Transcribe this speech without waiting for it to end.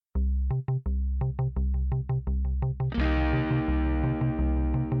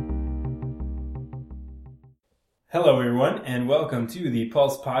Hello, everyone, and welcome to the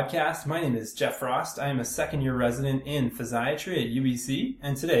Pulse Podcast. My name is Jeff Frost. I am a second-year resident in physiatry at UBC,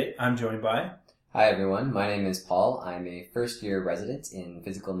 and today I'm joined by... Hi, everyone. My name is Paul. I'm a first-year resident in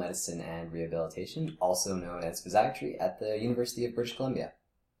physical medicine and rehabilitation, also known as physiatry, at the University of British Columbia.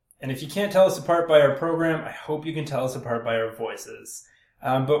 And if you can't tell us apart by our program, I hope you can tell us apart by our voices.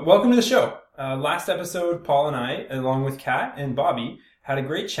 But welcome to the show. Last episode, Paul and I, along with Kat and Bobby, had a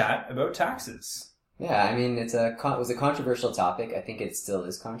great chat about taxes. Yeah, I mean, it was a controversial topic. I think it still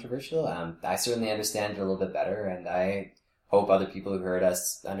is controversial. I certainly understand it a little bit better, and I hope other people who heard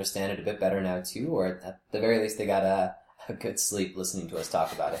us understand it a bit better now too, or at the very least they got a good sleep listening to us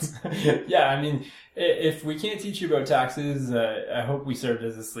talk about it. Yeah, I mean, if we can't teach you about taxes, I hope we served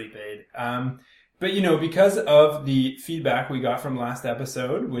as a sleep aid. But, because of the feedback we got from last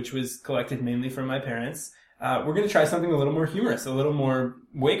episode, which was collected mainly from my parents, we're going to try something a little more humorous, a little more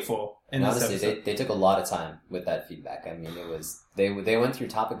wakeful. And honestly, they took a lot of time with that feedback. I mean, it was they went through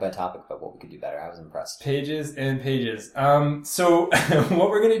topic by topic about what we could do better. I was impressed. Pages and pages. So what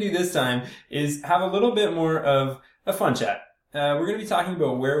we're going to do this time is have a little bit more of a fun chat. We're going to be talking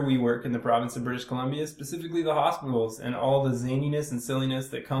about where we work in the province of British Columbia, specifically the hospitals and all the zaniness and silliness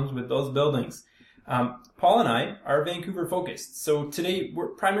that comes with those buildings. Paul and I are Vancouver focused. So today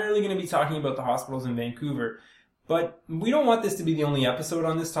we're primarily going to be talking about the hospitals in Vancouver. But we don't want this to be the only episode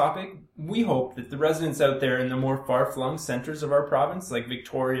on this topic. We hope that the residents out there in the more far-flung centers of our province, like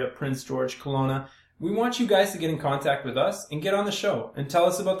Victoria, Prince George, Kelowna, we want you guys to get in contact with us and get on the show and tell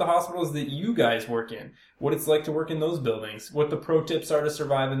us about the hospitals that you guys work in, what it's like to work in those buildings, what the pro tips are to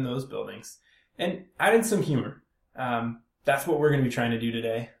survive in those buildings, and add in some humor. That's what we're going to be trying to do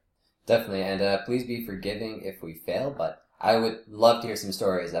today. Definitely, and please be forgiving if we fail, but I would love to hear some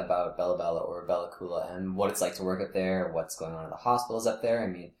stories about Bella Bella or Bella Coola and what it's like to work up there, what's going on in the hospitals up there. I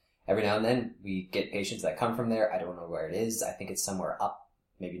mean, every now and then we get patients that come from there. I don't know where it is. I think it's somewhere up,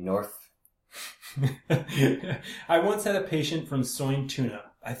 maybe north. I once had a patient from Sointuna.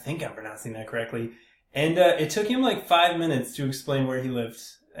 I think I'm pronouncing that correctly. And it took him like 5 minutes to explain where he lived.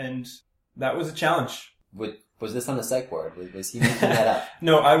 And that was a challenge. Was this on the psych ward? Was he making that up?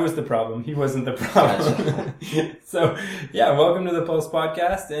 No, I was the problem. He wasn't the problem. Gotcha. So, yeah, welcome to the Pulse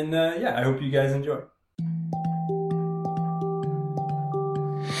Podcast. And, I hope you guys enjoy.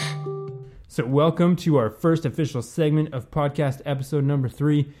 So, welcome to our first official segment of podcast episode number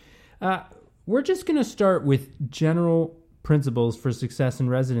 3. We're just going to start with general principles for success in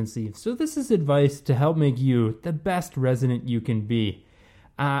residency. So, this is advice to help make you the best resident you can be.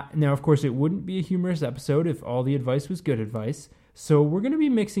 Now, of course, it wouldn't be a humorous episode if all the advice was good advice. So we're going to be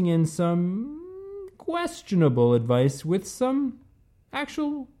mixing in some questionable advice with some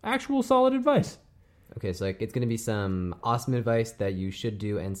actual solid advice. Okay, so it's going to be some awesome advice that you should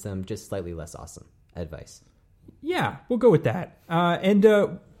do and some just slightly less awesome advice. Yeah, we'll go with that.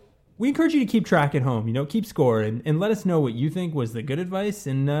 And we encourage you to keep track at home, keep score and let us know what you think was the good advice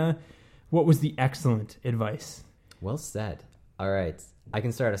and what was the excellent advice. Well said. All right. I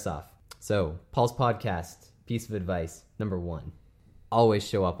can start us off. So, Paul's podcast, piece of advice, number 1. Always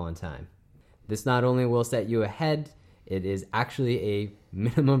show up on time. This not only will set you ahead, it is actually a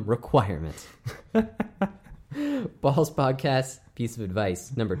minimum requirement. Paul's podcast, piece of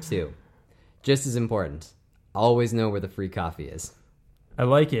advice, number 2. Just as important, always know where the free coffee is. I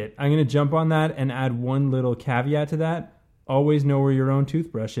like it. I'm going to jump on that and add one little caveat to that. Always know where your own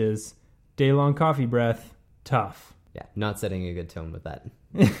toothbrush is. Day-long coffee breath, tough. Yeah, not setting a good tone with that.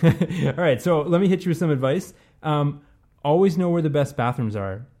 All right, so let me hit you with some advice. Always know where the best bathrooms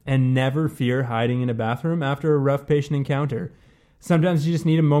are, and never fear hiding in a bathroom after a rough patient encounter. Sometimes you just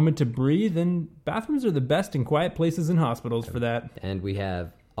need a moment to breathe, and bathrooms are the best and quiet places in hospitals for that. And we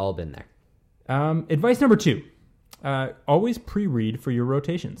have all been there. Advice number 2. Always pre-read for your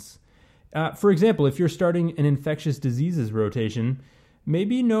rotations. For example, if you're starting an infectious diseases rotation,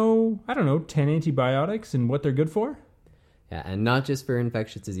 maybe know, 10 antibiotics and what they're good for? Yeah, and not just for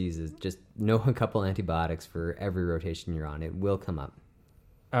infectious diseases. Just know a couple antibiotics for every rotation you're on. It will come up.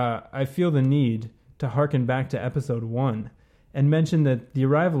 I feel the need to harken back to episode 1 and mention that the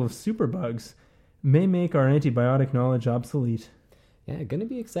arrival of superbugs may make our antibiotic knowledge obsolete. Yeah, going to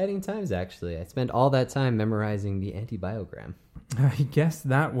be exciting times, actually. I spent all that time memorizing the antibiogram. I guess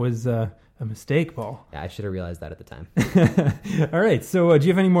that was a mistake, Paul. Yeah, I should have realized that at the time. All right, so do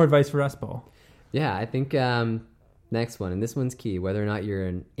you have any more advice for us, Paul? Yeah, I think next one, and this one's key, whether or not you're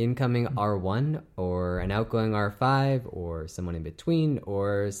an incoming R1 or an outgoing R5 or someone in between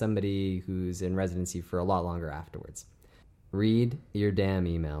or somebody who's in residency for a lot longer afterwards. Read your damn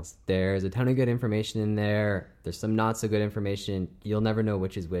emails. There's a ton of good information in there. There's some not so good information. You'll never know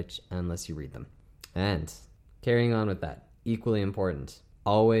which is which unless you read them. And Carrying on with that, equally important,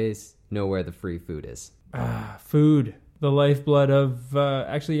 always know where the free food is. Food, the lifeblood of,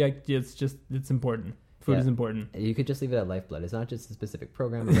 it's important. Food is important. You could just leave it at lifeblood. It's not just a specific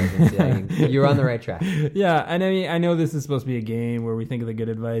program of residency. You're on the right track. Yeah, and I mean, I know this is supposed to be a game where we think of the good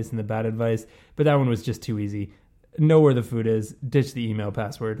advice and the bad advice, but that one was just too easy. Know where the food is. Ditch the email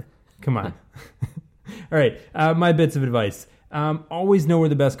password. Come on. All right, my bits of advice. Always know where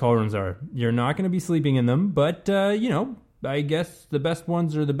the best call rooms are. You're not going to be sleeping in them, but, I guess the best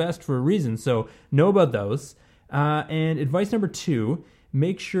ones are the best for a reason, so know about those. And advice number 2,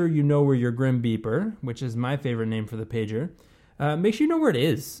 make sure you know where your Grim Beeper, which is my favorite name for the pager, make sure you know where it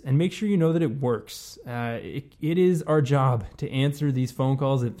is, and make sure you know that it works. It is our job to answer these phone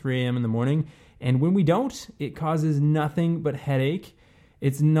calls at 3 a.m. in the morning, and when we don't, it causes nothing but headache.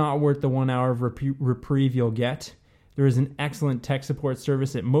 It's not worth the 1 hour of reprieve you'll get. There is an excellent tech support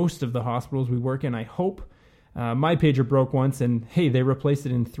service at most of the hospitals we work in, I hope. My pager broke once, and hey, they replaced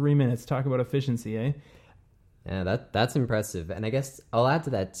it in 3 minutes. Talk about efficiency, eh? Yeah, that's impressive. And I guess I'll add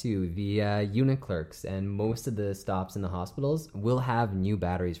to that too. The unit clerks and most of the stops in the hospitals will have new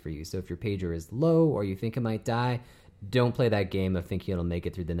batteries for you. So if your pager is low or you think it might die, don't play that game of thinking it'll make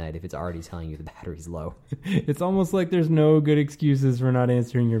it through the night if it's already telling you the battery's low. It's almost like there's no good excuses for not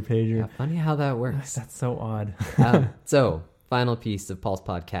answering your pager. Yeah, funny how that works. That's so odd. So, final piece of Pulse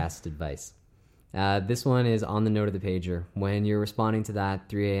Podcast advice. This one is on the note of the pager. When you're responding to that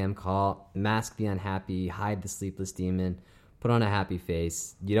 3 a.m. call, mask the unhappy, hide the sleepless demon, put on a happy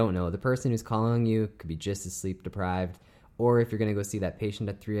face. You don't know. The person who's calling you could be just as sleep deprived, or if you're going to go see that patient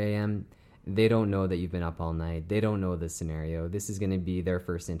at 3 a.m., they don't know that you've been up all night. They don't know this scenario. This is going to be their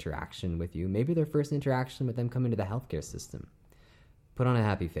first interaction with you. Maybe their first interaction with them coming to the healthcare system. Put on a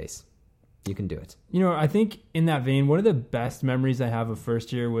happy face. You can do it. I think in that vein, one of the best memories I have of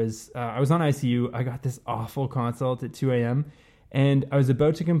first year was I was on ICU. I got this awful consult at 2 a.m. and I was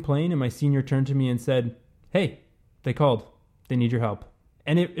about to complain, and my senior turned to me and said, "Hey, they called. They need your help."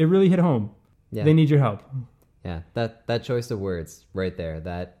 And it really hit home. Yeah. They need your help. Yeah, that choice of words right there,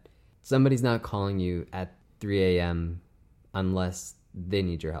 that somebody's not calling you at 3 a.m. unless they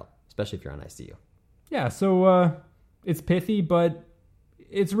need your help, especially if you're on ICU. Yeah, so it's pithy, but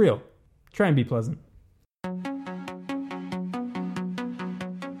it's real. Try and be pleasant.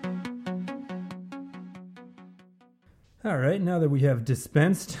 All right, now that we have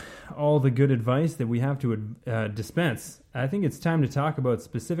dispensed all the good advice that we have to dispense, I think it's time to talk about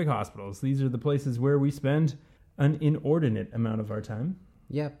specific hospitals. These are the places where we spend an inordinate amount of our time.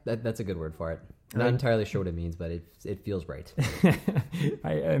 Yeah, that's a good word for it. I'm not entirely sure what it means, but it feels right.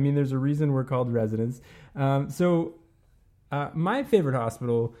 I mean, there's a reason we're called residents. So my favorite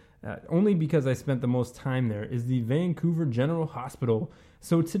hospital, only because I spent the most time there, is the Vancouver General Hospital.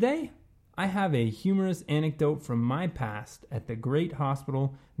 So today, I have a humorous anecdote from my past at the great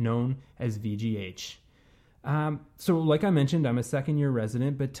hospital known as VGH. So like I mentioned, I'm a second-year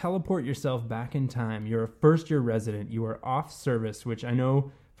resident, but teleport yourself back in time. You're a first-year resident. You are off service, which I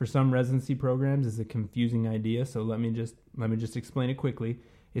know for some residency programs is a confusing idea, so let me just explain it quickly.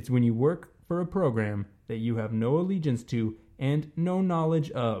 It's when you work for a program that you have no allegiance to and no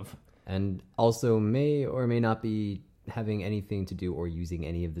knowledge of. And also may or may not be having anything to do or using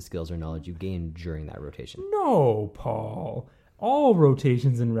any of the skills or knowledge you gained during that rotation. No, Paul. All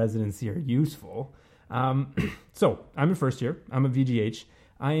rotations in residency are useful. So, I'm in first year. I'm a VGH.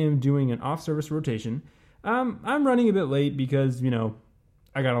 I am doing an off-service rotation. I'm running a bit late because,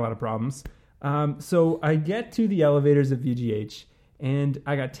 I got a lot of problems. So, I get to the elevators at VGH, and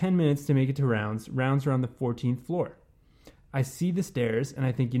I got 10 minutes to make it to rounds. Rounds are on the 14th floor. I see the stairs, and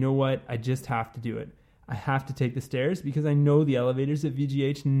I think, you know what? I just have to do it. I have to take the stairs because I know the elevators at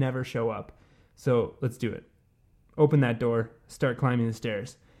VGH never show up. So, let's do it. Open that door, start climbing the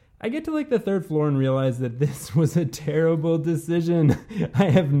stairs. I get to the third floor and realize that this was a terrible decision. I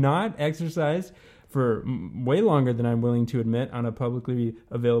have not exercised for way longer than I'm willing to admit on a publicly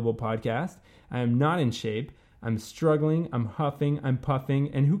available podcast. I am not in shape. I'm struggling. I'm huffing. I'm puffing.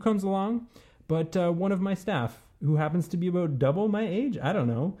 And who comes along? But one of my staff, who happens to be about double my age. I don't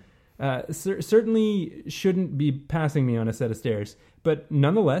know. Certainly shouldn't be passing me on a set of stairs. But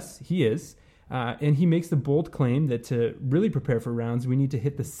nonetheless, he is. And he makes the bold claim that to really prepare for rounds, we need to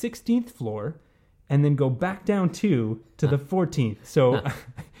hit the 16th floor and then go back down to the 14th. So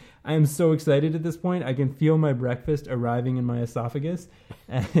I am so excited at this point. I can feel my breakfast arriving in my esophagus,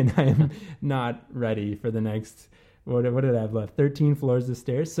 and I am not ready for the next, what did I have left? 13 floors of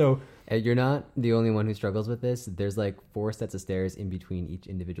stairs. So you're not the only one who struggles with this. There's 4 sets of stairs in between each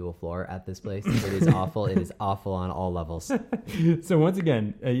individual floor at this place. It is awful. It is awful on all levels. So once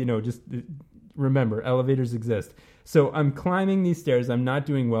again, remember, elevators exist. So I'm climbing these stairs. I'm not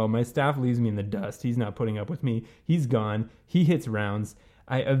doing well. My staff leaves me in the dust. He's not putting up with me. He's gone. He hits rounds.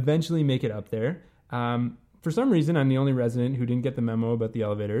 I eventually make it up there. For some reason, I'm the only resident who didn't get the memo about the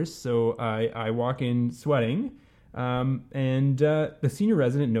elevators. So I walk in sweating. And the senior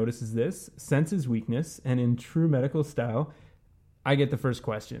resident notices this, senses weakness, and in true medical style, I get the first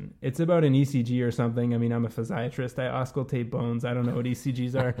question. It's about an ECG or something. I mean, I'm a physiatrist. I auscultate bones. I don't know what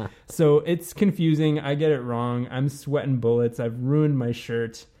ECGs are. So it's confusing. I get it wrong. I'm sweating bullets. I've ruined my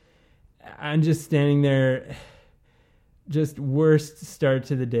shirt. I'm just standing there. Just worst start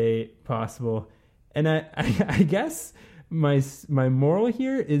to the day possible. And I guess my moral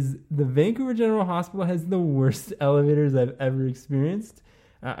here is the Vancouver General Hospital has the worst elevators I've ever experienced.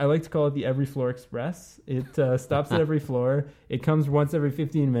 I like to call it the Every Floor Express. It stops at every floor. It comes once every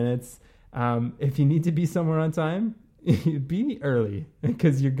 15 minutes. If you need to be somewhere on time, be early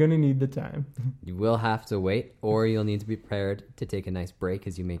because you're going to need the time. You will have to wait, or you'll need to be prepared to take a nice break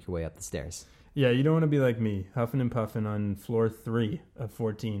as you make your way up the stairs. Yeah, you don't want to be like me, huffing and puffing on floor 3 of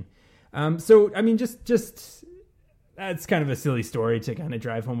 14. So, I mean, just that's kind of a silly story to kind of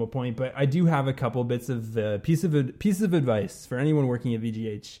drive home a point, but I do have a couple bits of piece of advice for anyone working at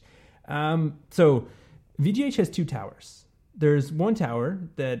VGH. So VGH has 2 towers. There's one tower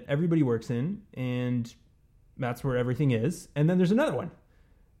that everybody works in, and that's where everything is. And then there's another one.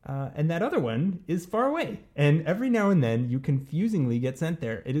 And that other one is far away. And every now and then you confusingly get sent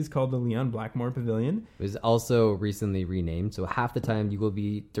there. It is called the Leon Blackmore Pavilion. It was also recently renamed, so half the time you will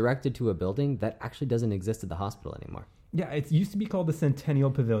be directed to a building that actually doesn't exist at the hospital anymore. Yeah, it used to be called the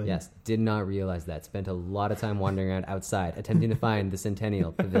Centennial Pavilion. Yes, did not realize that. Spent a lot of time wandering around outside, attempting to find the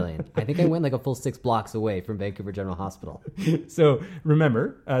Centennial Pavilion. I think I went like a full 6 blocks away from Vancouver General Hospital. So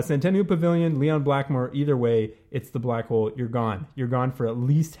remember, Centennial Pavilion, Leon Blackmore, either way, it's the black hole. You're gone. You're gone for at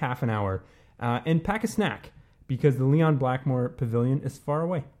least half an hour. And pack a snack, because the Leon Blackmore Pavilion is far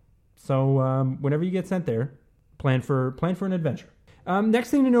away. So whenever you get sent there, plan for an adventure. Next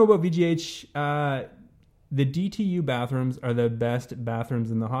thing to know about VGH, the DTU bathrooms are the best bathrooms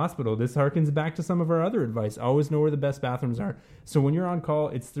in the hospital. This harkens back to some of our other advice. Always know where the best bathrooms are. So when you're on call,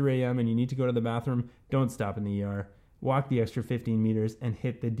 it's 3 a.m. and you need to go to the bathroom, don't stop in the ER. Walk the extra 15 meters and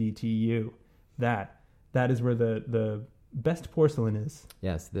hit the DTU. That is where the best porcelain is.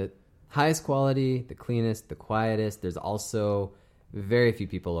 Yes, the highest quality, the cleanest, the quietest. There's also very few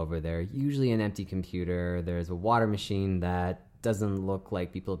people over there. Usually an empty computer. There's a water machine that doesn't look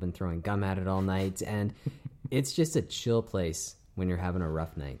like people have been throwing gum at it all night, and it's just a chill place when you're having a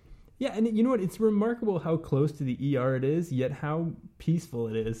rough night. Yeah, and you know what? It's remarkable how close to the ER it is, yet how peaceful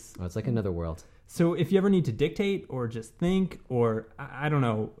it is. Oh, it's like another world. So if you ever need to dictate or just think or, I don't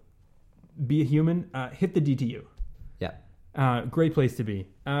know, be a human, hit the DTU. Yeah. Great place to be.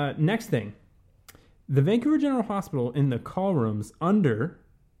 Next thing, the Vancouver General Hospital in the call rooms under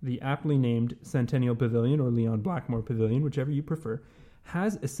the aptly named Centennial Pavilion or Leon Blackmore Pavilion, whichever you prefer,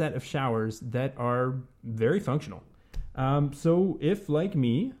 has a set of showers that are very functional. So if, like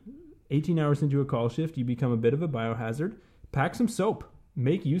me, 18 hours into a call shift, you become a bit of a biohazard, pack some soap.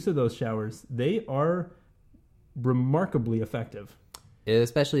 Make use of those showers. They are remarkably effective.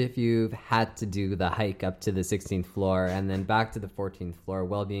 Especially if you've had to do the hike up to the 16th floor and then back to the 14th floor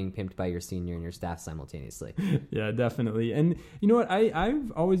while being pimped by your senior and your staff simultaneously. Yeah, definitely. And you know what?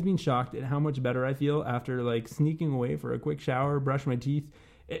 I've always been shocked at how much better I feel after like sneaking away for a quick shower, brush my teeth.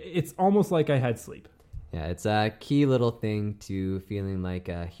 It's almost like I had sleep. Yeah, it's a key little thing to feeling like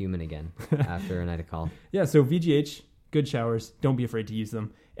a human again after a night of call. Yeah, so VGH, good showers. Don't be afraid to use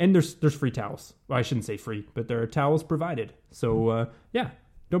them. And there's free towels. Well, I shouldn't say free, but there are towels provided. So, yeah,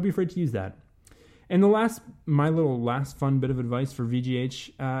 don't be afraid to use that. And my little last fun bit of advice for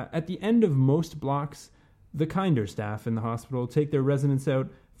VGH, at the end of most blocks, the kinder staff in the hospital take their residents out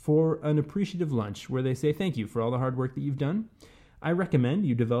for an appreciative lunch where they say thank you for all the hard work that you've done. I recommend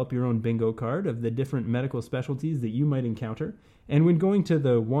you develop your own bingo card of the different medical specialties that you might encounter. And when going to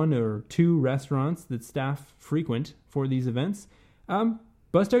the 1 or 2 restaurants that staff frequent for these events,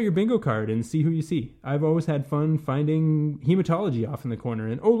 bust out your bingo card and see who you see. I've always had fun finding hematology off in the corner.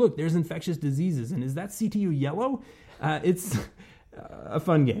 And, oh, look, there's infectious diseases. And is that CTU yellow? It's a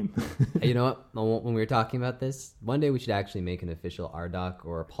fun game. You know what? When we were talking about this, one day we should actually make an official RDoc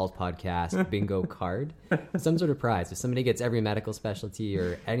or Paul's Podcast bingo card. Some sort of prize. If somebody gets every medical specialty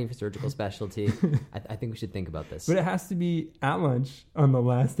or any surgical specialty, I think we should think about this. But it has to be at lunch on the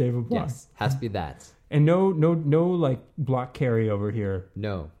last day of a block. Yes, has to be that. And no, like block carryover here.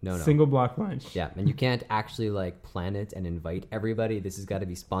 No. Single block lunch. Yeah, and you can't actually like plan it and invite everybody. This has got to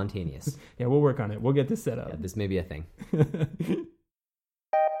be spontaneous. Yeah, we'll work on it. We'll get this set up. Yeah, this may be a thing.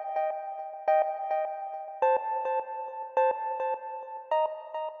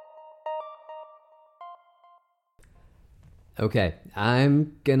 Okay,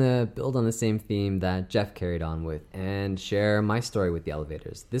 I'm gonna build on the same theme that Jeff carried on with and share my story with the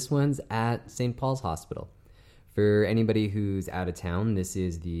elevators. This one's at St. Paul's Hospital. For anybody who's out of town, this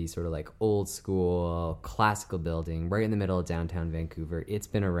is the sort of like old school classical building right in the middle of downtown Vancouver. It's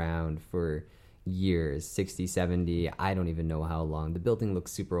been around for years, 60, 70, I don't even know how long. The building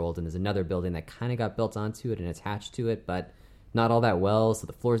looks super old, and there's another building that kind of got built onto it and attached to it, but not all that well, so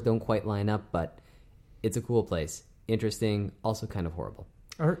the floors don't quite line up, but it's a cool place. Interesting, also kind of horrible.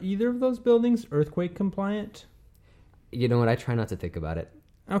 Are either of those buildings earthquake compliant? You know what? I try not to think about it.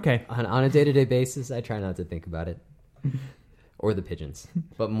 Okay. On a day-to-day basis, I try not to think about it. Or the pigeons.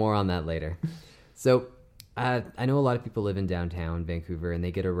 But more on that later. So, I know a lot of people live in downtown Vancouver, and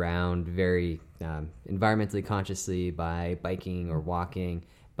they get around very environmentally consciously by biking or walking.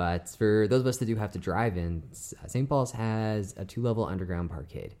 But for those of us that do have to drive in, St. Paul's has a 2-level underground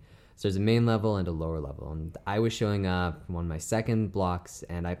parkade. So there's a main level and a lower level. And I was showing up on my second blocks,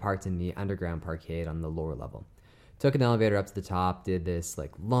 and I parked in the underground parkade on the lower level. Took an elevator up to the top, did this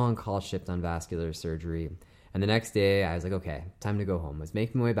like long call shift on vascular surgery. And the next day, I was like, okay, time to go home. I was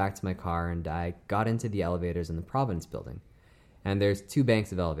making my way back to my car, and I got into the elevators in the Providence building. And there's 2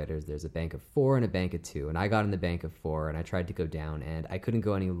 banks of elevators. There's a bank of 4 and a bank of 2. And I got in the bank of 4, and I tried to go down, and I couldn't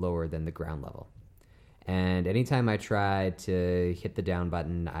go any lower than the ground level. And anytime I tried to hit the down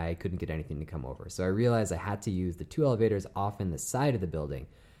button, I couldn't get anything to come over. So I realized I had to use the 2 elevators off in the side of the building,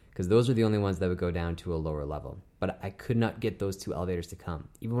 because those are the only ones that would go down to a lower level. But I could not get those 2 elevators to come.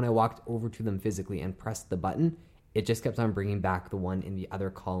 Even when I walked over to them physically and pressed the button, it just kept on bringing back the one in the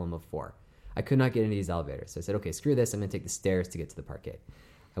other column of 4. I could not get into these elevators. So I said, okay, screw this. I'm going to take the stairs to get to the parkade.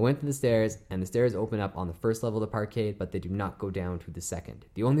 I went to the stairs, and the stairs open up on the first level of the parkade, but they do not go down to the second.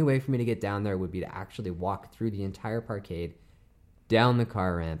 The only way for me to get down there would be to actually walk through the entire parkade, down the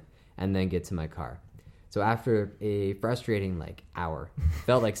car ramp, and then get to my car. So after a frustrating hour,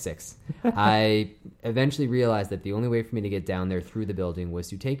 felt like 6, I eventually realized that the only way for me to get down there through the building was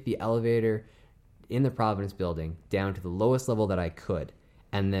to take the elevator in the Providence building down to the lowest level that I could,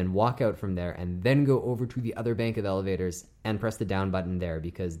 and then walk out from there, and then go over to the other bank of elevators and press the down button there,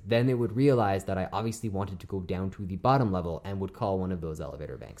 because then it would realize that I obviously wanted to go down to the bottom level and would call one of those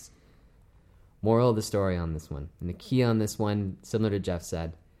elevator banks. Moral of the story on this one, and the key on this one, similar to Jeff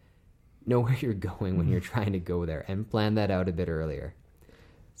said, know where you're going when you're trying to go there, and plan that out a bit earlier.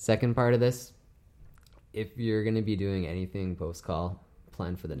 Second part of this, if you're going to be doing anything post-call,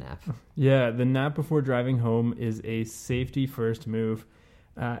 plan for the nap. Yeah, the nap before driving home is a safety first move.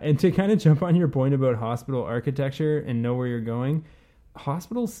 And to kind of jump on your point about hospital architecture and know where you're going,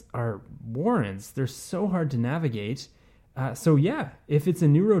 hospitals are warrens. They're so hard to navigate. So yeah, if it's a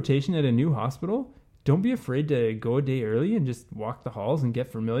new rotation at a new hospital, don't be afraid to go a day early and just walk the halls and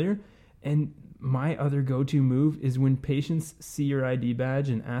get familiar. And my other go-to move is when patients see your ID badge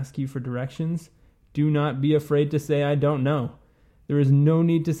and ask you for directions, do not be afraid to say, I don't know. There is no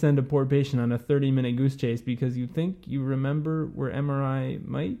need to send a poor patient on a 30-minute goose chase because you think you remember where MRI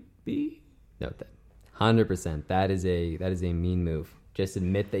might be. Note that. 100%. That is a mean move. Just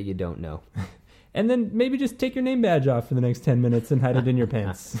admit that you don't know. And then maybe just take your name badge off for the next 10 minutes and hide it in your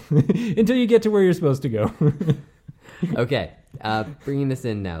pants until you get to where you're supposed to go. Okay, bringing this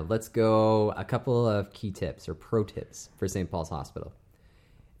in now. Let's go a couple of key tips or pro tips for St. Paul's Hospital.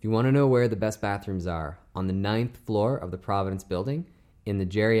 If you want to know where the best bathrooms are, on the 9th floor of the Providence building in the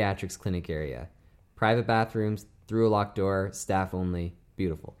geriatrics clinic area. Private bathrooms, through a locked door, staff only,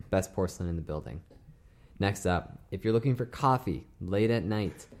 beautiful. Best porcelain in the building. Next up, if you're looking for coffee late at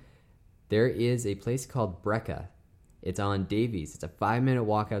night, there is a place called Brecca. It's on Davies. It's a 5-minute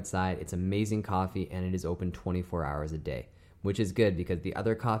walk outside. It's amazing coffee, and it is open 24 hours a day, which is good because the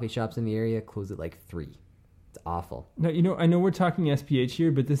other coffee shops in the area close at 3. It's awful. Now, I know we're talking SPH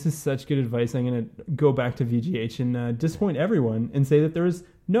here, but this is such good advice. I'm going to go back to VGH and disappoint everyone and say that there is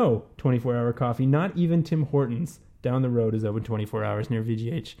no 24-hour coffee. Not even Tim Hortons down the road is open 24 hours near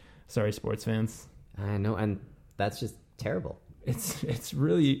VGH. Sorry, sports fans. I know, and that's just terrible. It's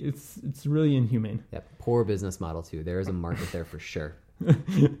really inhumane. Yeah, poor business model too. There is a market there for sure.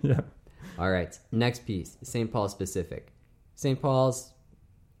 Yeah. All right, next piece, St. Paul's specific. St. Paul's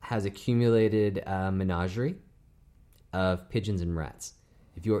has accumulated a menagerie of pigeons and rats.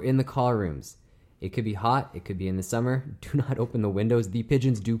 If you're in the call rooms, it could be hot, it could be in the summer. Do not open the windows. The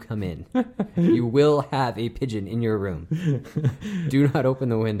pigeons do come in. You will have a pigeon in your room. Do not open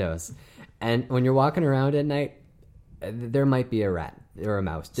the windows. And when you're walking around at night, There might be a rat or a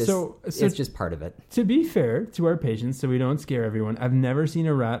mouse. It's just part of it. To be fair to our patients, so we don't scare everyone, I've never seen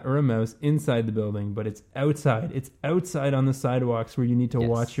a rat or a mouse inside the building, but it's outside. It's outside on the sidewalks where you need to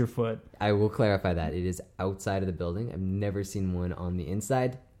watch your foot. I will clarify that. It is outside of the building. I've never seen one on the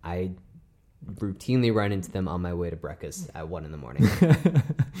inside. I routinely run into them on my way to breakfast at 1 a.m.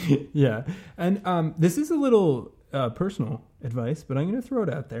 Yeah. And this is a little personal advice, but I'm going to throw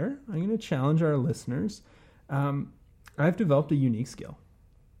it out there. I'm going to challenge our listeners. I've developed a unique skill.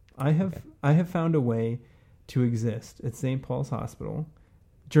 I have found a way to exist at St. Paul's Hospital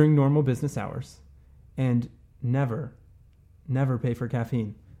during normal business hours and never pay for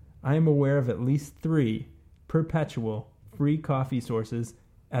caffeine. I am aware of at least 3 perpetual free coffee sources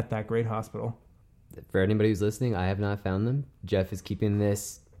at that great hospital. For anybody who's listening, I have not found them. Jeff is keeping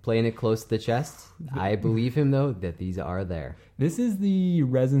this, playing it close to the chest. I believe him, though, that these are there. This is the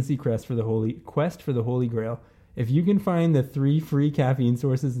residency quest for the Holy Grail. If you can find the 3 free caffeine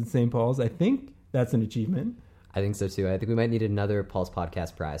sources at St. Paul's, I think that's an achievement. I think so, too. I think we might need another Pulse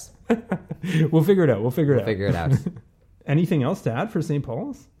Podcast prize. We'll figure it out. We'll figure it out. Anything else to add for St.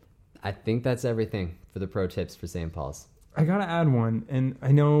 Paul's? I think that's everything for the pro tips for St. Paul's. I gotta add one, and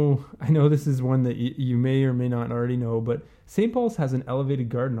I know this is one that you may or may not already know, but St. Paul's has an elevated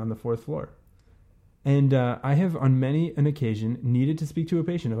garden on the 4th floor. And I have on many an occasion needed to speak to a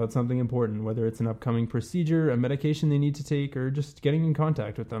patient about something important, whether it's an upcoming procedure, a medication they need to take, or just getting in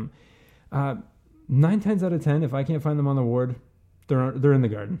contact with them. 9 times out of 10, if I can't find them on the ward, they're in the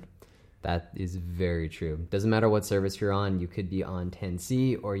garden. That is very true. Doesn't matter what service you're on. You could be on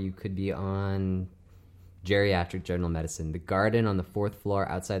 10C or you could be on geriatric general medicine. The garden on the 4th floor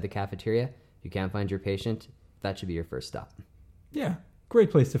outside the cafeteria, you can't find your patient, that should be your first stop. Yeah, great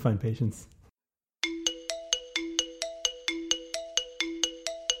place to find patients.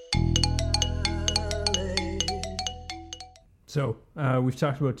 So we've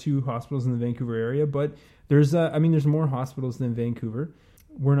talked about 2 hospitals in the Vancouver area, but there's more hospitals than Vancouver.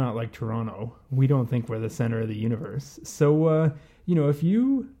 We're not like Toronto. We don't think we're the center of the universe. So, if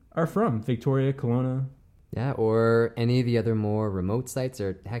you are from Victoria, Kelowna, yeah, or any of the other more remote sites,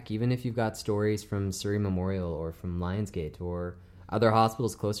 or heck, even if you've got stories from Surrey Memorial or from Lionsgate or other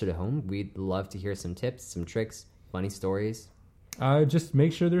hospitals closer to home, we'd love to hear some tips, some tricks, funny stories. Just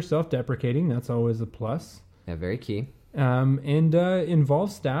make sure they're self-deprecating. That's always a plus. Yeah, very key. And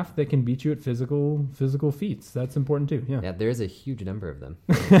involve staff that can beat you at physical feats. That's important too. Yeah, there's a huge number of them.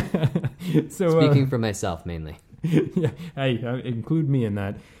 So speaking for myself mainly. Yeah, hey, include me in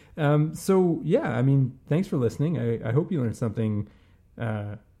that. Thanks for listening. I hope you learned something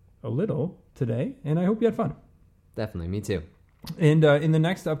a little today, and I hope you had fun. Definitely, me too. And in the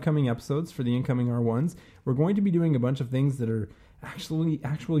next upcoming episodes for the incoming R1s, we're going to be doing a bunch of things that are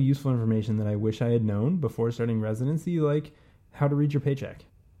actual useful information that I wish I had known before starting residency, like how to read your paycheck.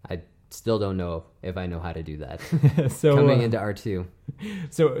 I still don't know if I know how to do that. So coming into R2.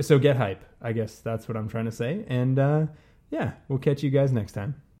 So get hype. I guess that's what I'm trying to say. And we'll catch you guys next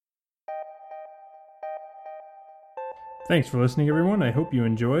time. Thanks for listening, everyone. I hope you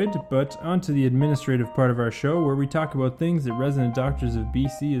enjoyed. But on to the administrative part of our show, where we talk about things that Resident Doctors of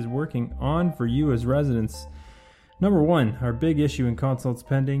BC is working on for you as residents. Number 1, our big issue in consults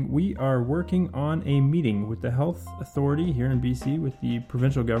pending. We are working on a meeting with the health authority here in BC, with the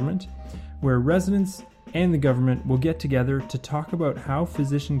provincial government, where residents and the government will get together to talk about how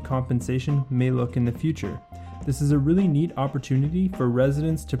physician compensation may look in the future. This is a really neat opportunity for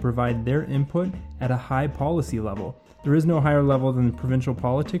residents to provide their input at a high policy level. There is no higher level than provincial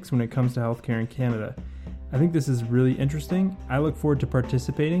politics when it comes to healthcare in Canada. I think this is really interesting. I look forward to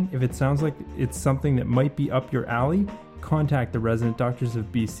participating. If it sounds like it's something that might be up your alley, contact the Resident Doctors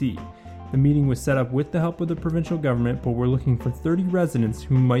of BC. The meeting was set up with the help of the provincial government, but we're looking for 30 residents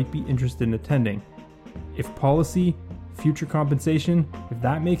who might be interested in attending. If policy, future compensation, if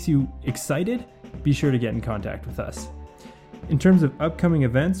that makes you excited, be sure to get in contact with us. In terms of upcoming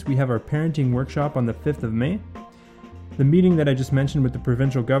events, we have our parenting workshop on the 5th of May. The meeting that I just mentioned with the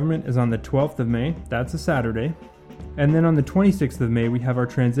provincial government is on the 12th of May. That's a Saturday. And then on the 26th of May, we have our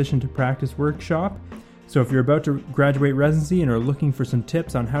transition to practice workshop. So if you're about to graduate residency and are looking for some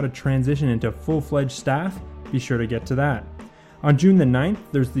tips on how to transition into full-fledged staff, be sure to get to that. On June the 9th,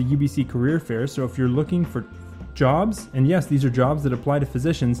 there's the UBC Career Fair. So if you're looking for jobs, and yes, these are jobs that apply to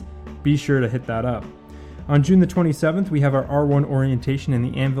physicians, be sure to hit that up. On June the 27th, we have our R1 orientation in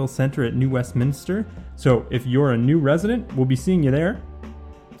the Anvil Centre at New Westminster. So if you're a new resident, we'll be seeing you there.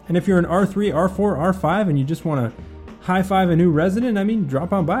 And if you're an R3, R4, R5, and you just want to high-five a new resident,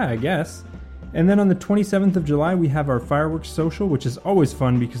 drop on by, I guess. And then on the 27th of July, we have our fireworks social, which is always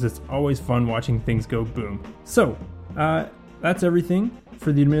fun because it's always fun watching things go boom. So, That's everything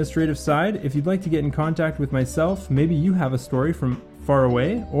for the administrative side. If you'd like to get in contact with myself, maybe you have a story from far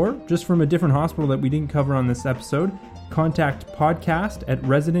away or just from a different hospital that we didn't cover on this episode, contact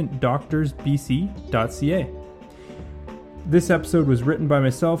podcast@residentdoctorsbc.ca. This episode was written by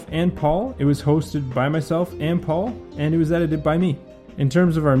myself and Paul. It was hosted by myself and Paul, and it was edited by me. In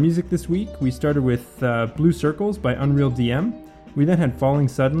terms of our music this week, we started with Blue Circles by Unreal DM. We then had Falling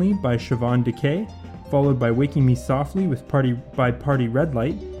Suddenly by Siobhan Decay, followed by Waking Me Softly with Party Red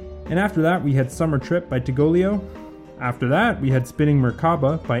Light. And after that, we had Summer Trip by Tagolio. After that, we had Spinning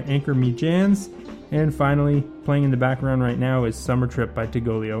Merkaba by Anchor Me Jans. And finally, playing in the background right now is Summer Trip by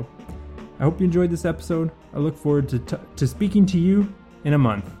Tagolio. I hope you enjoyed this episode. I look forward to speaking to you in a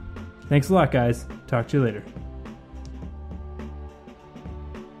month. Thanks a lot, guys. Talk to you later.